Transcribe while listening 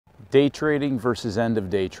Day trading versus end of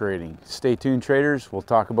day trading. Stay tuned, traders. We'll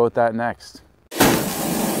talk about that next.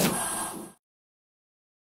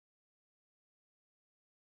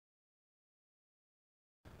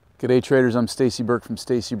 G'day traders, I'm Stacey Burke from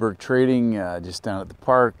Stacey Burke Trading, just down at the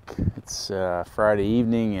park. It's Friday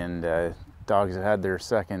evening and dogs have had their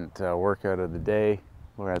second workout of the day.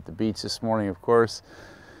 We're at the beach this morning, of course.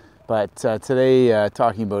 But today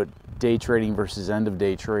talking about day trading versus end of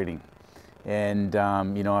day trading. And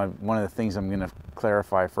you know, one of the things I'm going to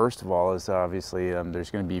clarify first of all is obviously there's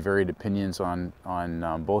going to be varied opinions on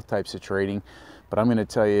both types of trading, but I'm going to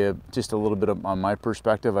tell you just a little bit on my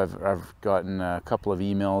perspective. I've gotten a couple of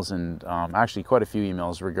emails and actually quite a few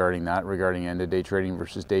emails regarding end of day trading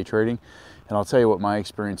versus day trading, and I'll tell you what my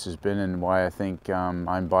experience has been and why I think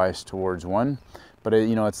I'm biased towards one. But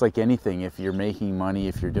you know, it's like anything. If you're making money,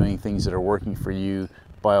 if you're doing things that are working for you,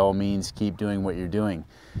 by all means, keep doing what you're doing.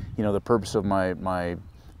 You know, the purpose of my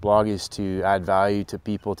blog is to add value to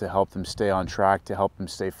people, to help them stay on track, to help them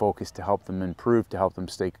stay focused, to help them improve, to help them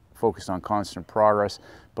stay focused on constant progress,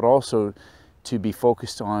 but also to be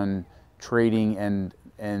focused on trading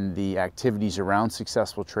and the activities around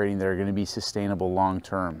successful trading that are going to be sustainable long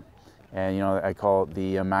term. And you know, I call it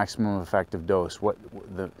the maximum effective dose. What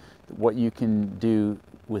you can do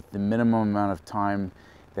with the minimum amount of time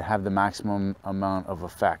that have the maximum amount of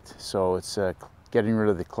effect. So it's getting rid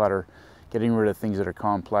of the clutter, getting rid of things that are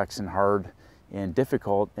complex and hard and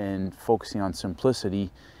difficult, and focusing on simplicity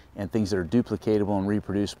and things that are duplicatable and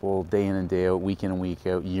reproducible day in and day out, week in and week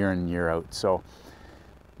out, year in and year out. So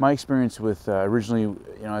my experience with originally, you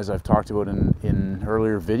know, as I've talked about in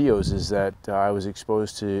earlier videos, is that I was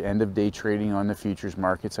exposed to end of day trading on the futures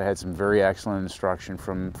markets. I had some very excellent instruction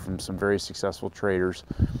from some very successful traders.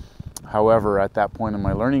 However, at that point in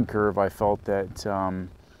my learning curve, I felt that,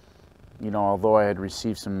 you know, although I had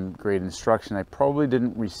received some great instruction, I probably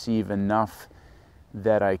didn't receive enough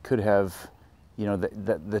that I could have, you know,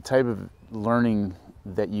 the type of learning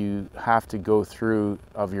that you have to go through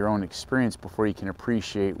of your own experience before you can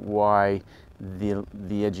appreciate why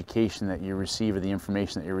the education that you receive or the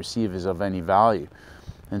information that you receive is of any value.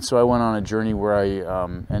 And so I went on a journey where I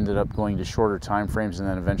ended up going to shorter time frames and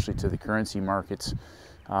then eventually to the currency markets.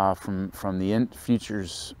 From the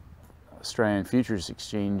futures, Australian Futures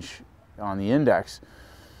Exchange on the index,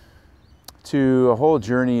 to a whole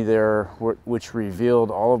journey there which revealed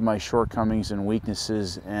all of my shortcomings and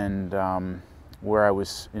weaknesses, and where I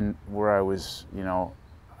was, you know,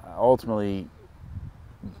 ultimately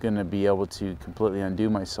going to be able to completely undo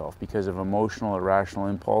myself because of emotional, irrational,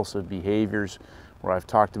 impulsive behaviors. Where I've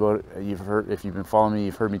talked about it, if you've been following me,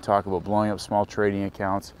 you've heard me talk about blowing up small trading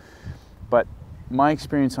accounts. But my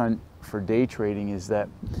experience for day trading is that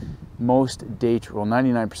most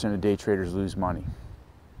 99% of day traders lose money.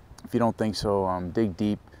 If you don't think so, dig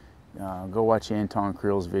deep, go watch Anton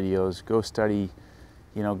Kreil's videos, go study,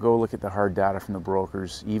 you know, go look at the hard data from the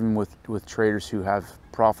brokers. Even with traders who have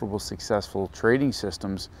profitable, successful trading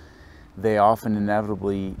systems, they often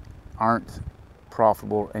inevitably aren't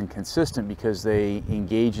profitable and consistent because they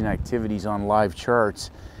engage in activities on live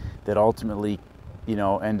charts that ultimately, you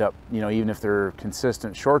know, end up, you know, even if they're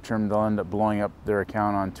consistent short term, they'll end up blowing up their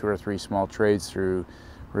account on 2 or 3 small trades through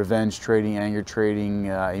revenge trading, anger trading,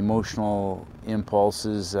 emotional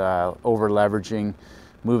impulses, over leveraging,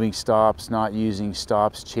 moving stops, not using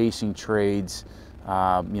stops, chasing trades,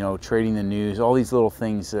 you know, trading the news, all these little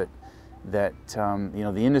things that you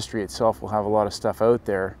know, the industry itself will have a lot of stuff out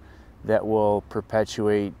there that will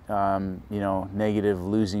perpetuate, you know, negative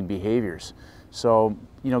losing behaviors. So,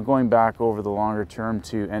 you know, going back over the longer term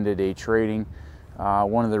to end of day trading,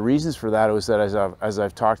 one of the reasons for that was that as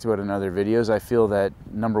I've talked about in other videos, I feel that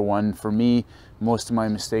number one, for me, most of my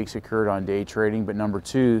mistakes occurred on day trading, but number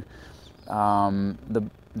two, you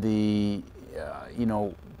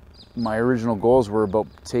know, my original goals were about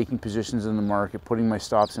taking positions in the market, putting my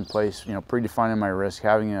stops in place, you know, predefining my risk,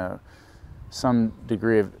 having some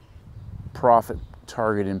degree of profit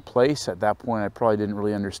target in place. At that point, I probably didn't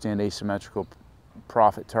really understand asymmetrical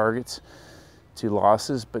profit targets to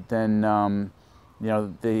losses, but then you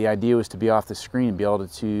know, the idea was to be off the screen, be able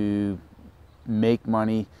to make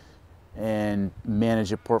money and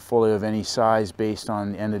manage a portfolio of any size based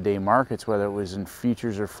on end of day markets, whether it was in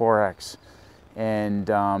futures or forex. And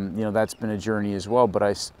you know, that's been a journey as well, but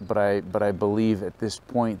I believe at this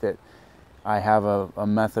point that I have a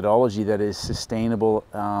methodology that is sustainable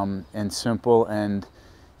and simple, and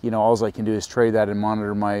you know, all I can do is trade that and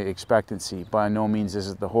monitor my expectancy. By no means is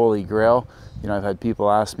it the holy grail. You know, I've had people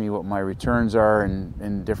ask me what my returns are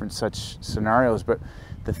in different such scenarios, but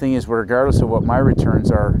the thing is, regardless of what my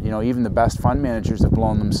returns are, you know, even the best fund managers have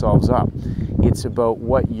blown themselves up. It's about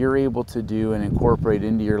what you're able to do and incorporate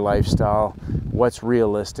into your lifestyle, what's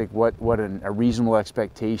realistic, what a reasonable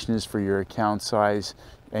expectation is for your account size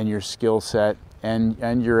and your skill set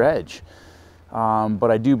and your edge.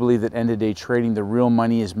 But I do believe that end-of-day trading, the real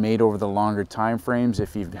money is made over the longer time frames.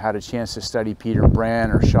 If you've had a chance to study Peter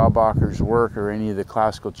Brand or Schabacher's work or any of the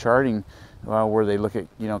classical charting, where they look at,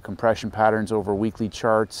 you know, compression patterns over weekly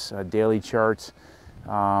charts, daily charts,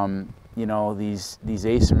 you know, these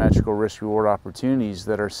asymmetrical risk-reward opportunities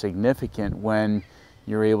that are significant when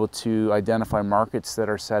you're able to identify markets that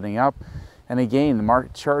are setting up. And again, the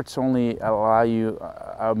market charts only allow you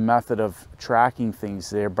a method of tracking things.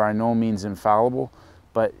 They're by no means infallible,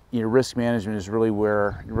 but your risk management is really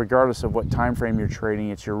where, regardless of what time frame you're trading,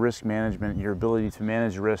 it's your risk management, your ability to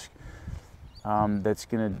manage risk, that's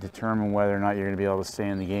going to determine whether or not you're going to be able to stay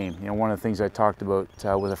in the game. You know, one of the things I talked about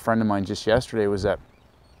with a friend of mine just yesterday was that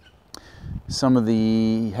some of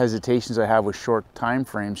the hesitations I have with shorter time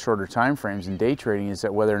frames in day trading is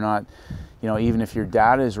that whether or not, you know, even if your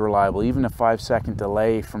data is reliable, even a 5-second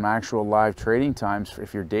delay from actual live trading times,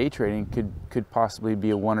 if you're day trading, could possibly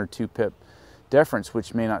be a 1 or 2 pip difference,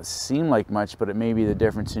 which may not seem like much, but it may be the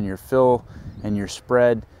difference in your fill and your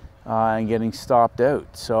spread and getting stopped out.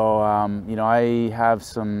 So, you know, I have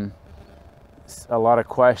a lot of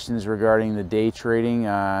questions regarding the day trading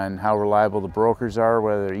and how reliable the brokers are,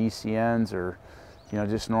 whether they're ECNs or, you know,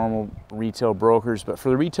 just normal retail brokers. But for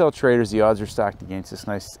the retail traders, the odds are stacked against us,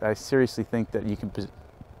 and I seriously think that you can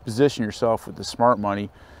position yourself with the smart money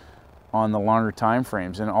on the longer time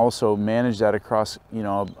frames and also manage that across, you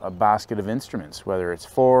know, a basket of instruments, whether it's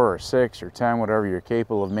 4 or 6 or 10, whatever you're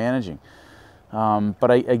capable of managing.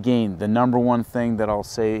 But again, the number one thing that I'll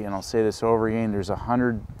say, and I'll say this over again, there's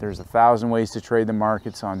 1,000 ways to trade the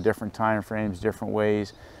markets on different time frames, different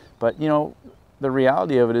ways. But, you know, the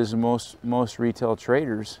reality of it is most retail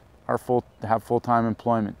traders have full-time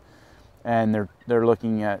employment, and they're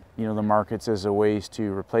looking at, you know, the markets as a ways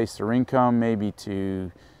to replace their income, maybe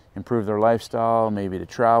to improve their lifestyle, maybe to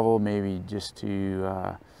travel, maybe just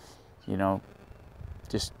to you know,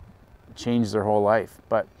 just change their whole life.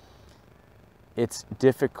 But it's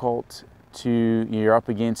difficult you're up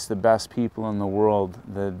against the best people in the world,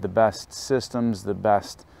 the best systems, the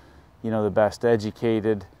best, you know, the best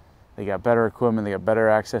educated. They got better equipment, they got better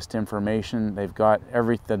access to information, they've got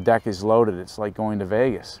the deck is loaded. It's like going to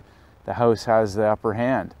Vegas. The house has the upper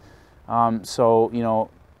hand. So, you know,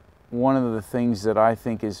 one of the things that I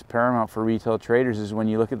think is paramount for retail traders is when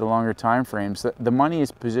you look at the longer time frames, the money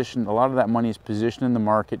is positioned, a lot of that money is positioned in the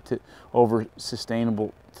market to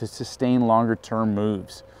sustain longer term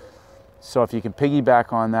moves. So if you can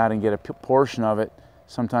piggyback on that and get a portion of it,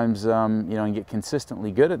 sometimes, you know, and get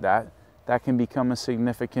consistently good at that, that can become a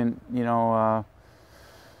significant, you know,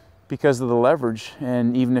 because of the leverage.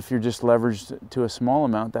 And even if you're just leveraged to a small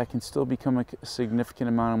amount, that can still become a significant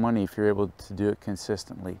amount of money if you're able to do it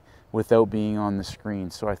consistently without being on the screen.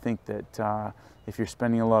 So I think that if you're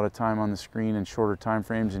spending a lot of time on the screen in shorter time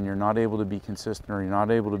frames and you're not able to be consistent or you're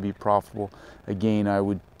not able to be profitable, again, I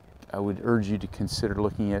would urge you to consider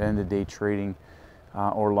looking at end-of-day trading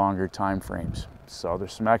or longer time frames. So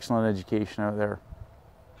there's some excellent education out there.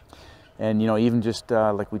 And, you know, even just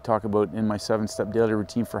like we talk about in my 7-step daily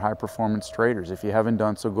routine for high performance traders. If you haven't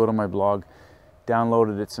done so, go to my blog,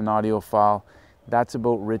 download it, it's an audio file. That's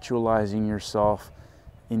about ritualizing yourself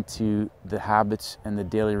into the habits and the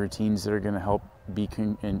daily routines that are going to help be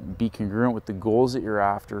congruent with the goals that you're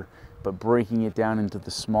after, but breaking it down into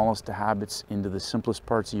the smallest of habits, into the simplest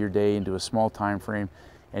parts of your day, into a small time frame,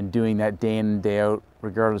 and doing that day in and day out,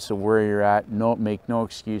 regardless of where you're at. Make no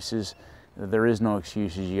excuses. There is no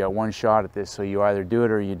excuses. You got one shot at this, so you either do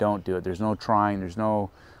it or you don't do it. There's no trying. There's no,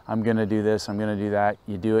 I'm going to do this, I'm going to do that.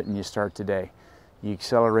 You do it and you start today. You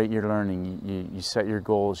accelerate your learning. You set your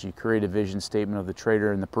goals. You create a vision statement of the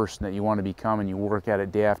trader and the person that you want to become, and you work at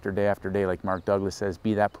it day after day after day. Like Mark Douglas says,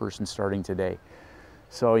 be that person starting today.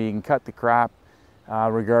 So you can cut the crap,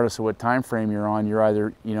 regardless of what time frame you're on. You're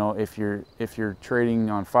either, you know, if you're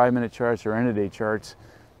trading on 5-minute charts or end-of-day charts,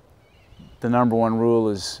 the number one rule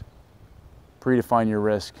is predefine your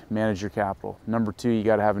risk, manage your capital. Number 2, you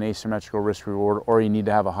got to have an asymmetrical risk reward, or you need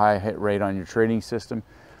to have a high hit rate on your trading system.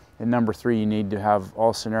 And number 3, you need to have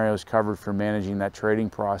all scenarios covered for managing that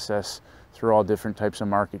trading process through all different types of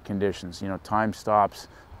market conditions. You know, time stops,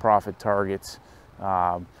 profit targets,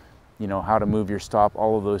 you know, how to move your stop,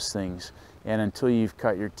 all of those things. And until you've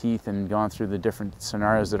cut your teeth and gone through the different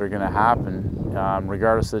scenarios that are going to happen,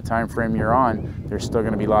 regardless of the time frame you're on, there's still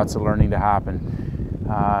going to be lots of learning to happen.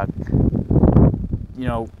 You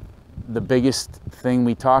know, the biggest thing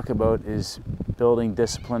we talk about is building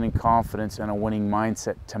discipline and confidence and a winning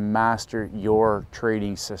mindset to master your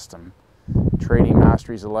trading system. Trading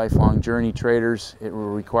mastery is a lifelong journey, traders. It will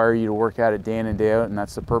require you to work at it day in and day out, and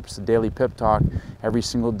that's the purpose of Daily Pip Talk, every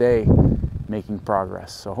single day making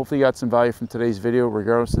progress. So hopefully you got some value from today's video,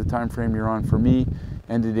 regardless of the time frame you're on. For me,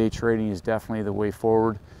 end-of-day trading is definitely the way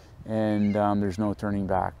forward, and there's no turning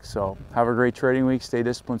back. So have a great trading week. Stay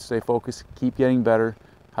disciplined, stay focused, keep getting better.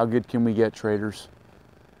 How good can we get, traders?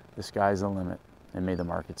 The sky's the limit, and may the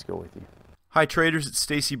markets go with you. Hi traders, it's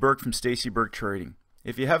Stacey Burke from Stacey Burke Trading.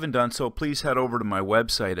 If you haven't done so, please head over to my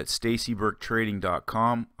website at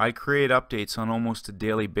staceyburketrading.com. I create updates on almost a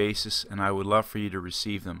daily basis, and I would love for you to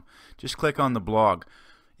receive them. Just click on the blog.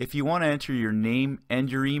 If you want to enter your name and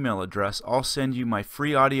your email address, I'll send you my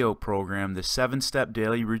free audio program, the 7-Step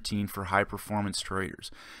Daily Routine for High Performance Traders.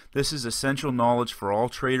 This is essential knowledge for all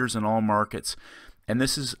traders in all markets, and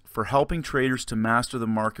this is for helping traders to master the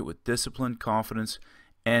market with discipline, confidence,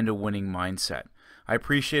 and a winning mindset. I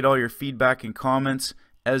appreciate all your feedback and comments.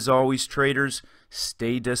 As always, traders,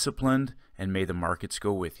 stay disciplined, and may the markets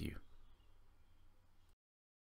go with you.